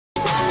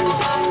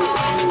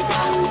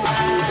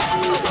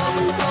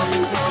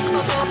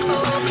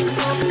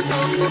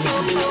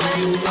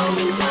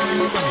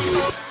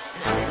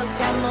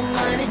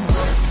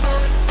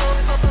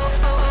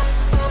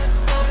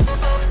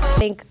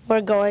think we're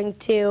going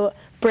to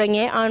bring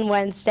it on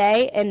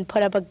Wednesday and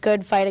put up a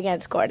good fight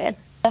against Gordon.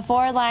 The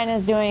forward line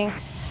is doing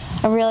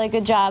a really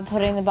good job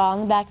putting the ball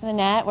in the back of the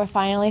net. We're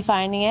finally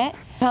finding it.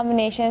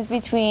 Combinations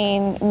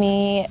between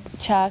me,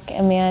 Chuck,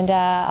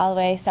 Amanda, all the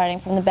way starting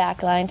from the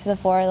back line to the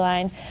forward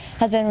line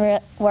has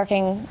been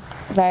working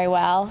very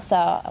well,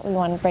 so we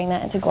want to bring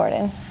that into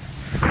Gordon.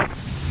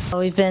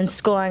 We've been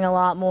scoring a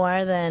lot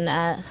more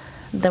than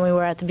we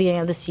were at the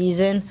beginning of the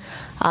season.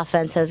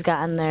 Offense has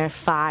gotten their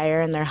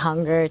fire and their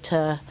hunger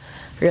to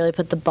really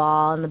put the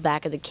ball in the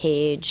back of the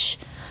cage.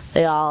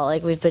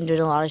 We've been doing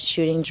a lot of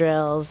shooting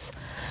drills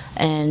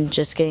and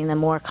just getting them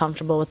more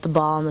comfortable with the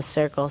ball in the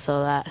circle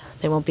so that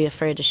they won't be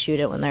afraid to shoot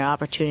it when their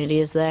opportunity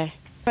is there.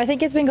 I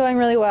think it's been going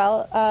really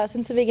well.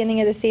 Since the beginning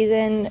of the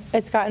season,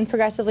 it's gotten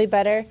progressively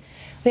better.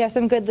 We have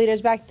some good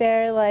leaders back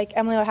there like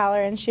Emily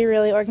O'Halloran. She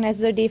really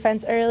organizes our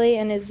defense early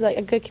and is like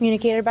a good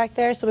communicator back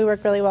there, so we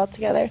work really well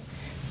together.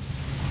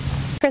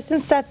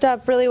 Kristen stepped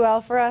up really well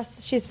for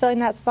us. She's filling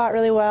that spot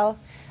really well.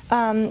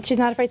 She's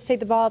not afraid to take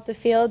the ball up the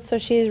field, so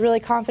she's really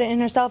confident in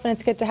herself, and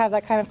it's good to have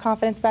that kind of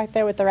confidence back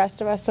there with the rest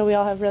of us, so we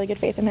all have really good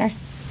faith in her.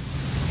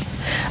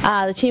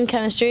 The team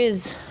chemistry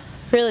is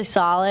really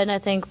solid. I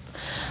think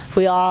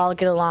we all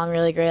get along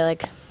really great.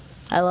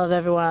 I love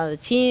everyone on the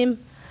team.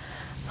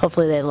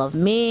 Hopefully they love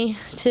me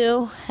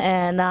too,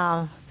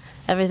 and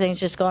everything's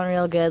just going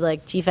real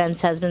good.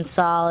 Defense has been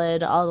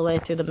solid all the way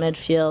through the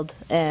midfield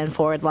and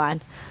forward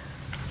line.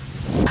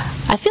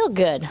 I feel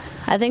good.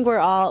 I think we're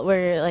all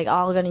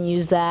going to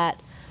use that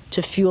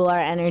to fuel our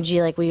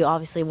energy. We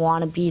obviously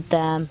want to beat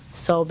them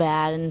so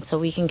bad, and so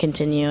we can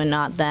continue and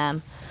not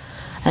them,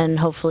 and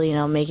hopefully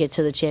make it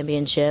to the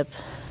championship.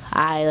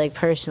 I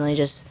personally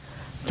just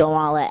don't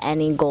want to let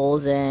any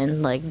goals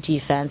in.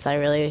 Defense, I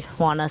really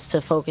want us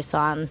to focus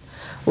on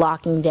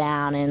locking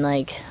down and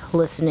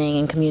listening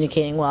and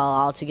communicating well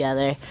all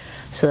together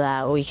so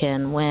that we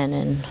can win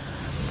and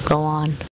go on.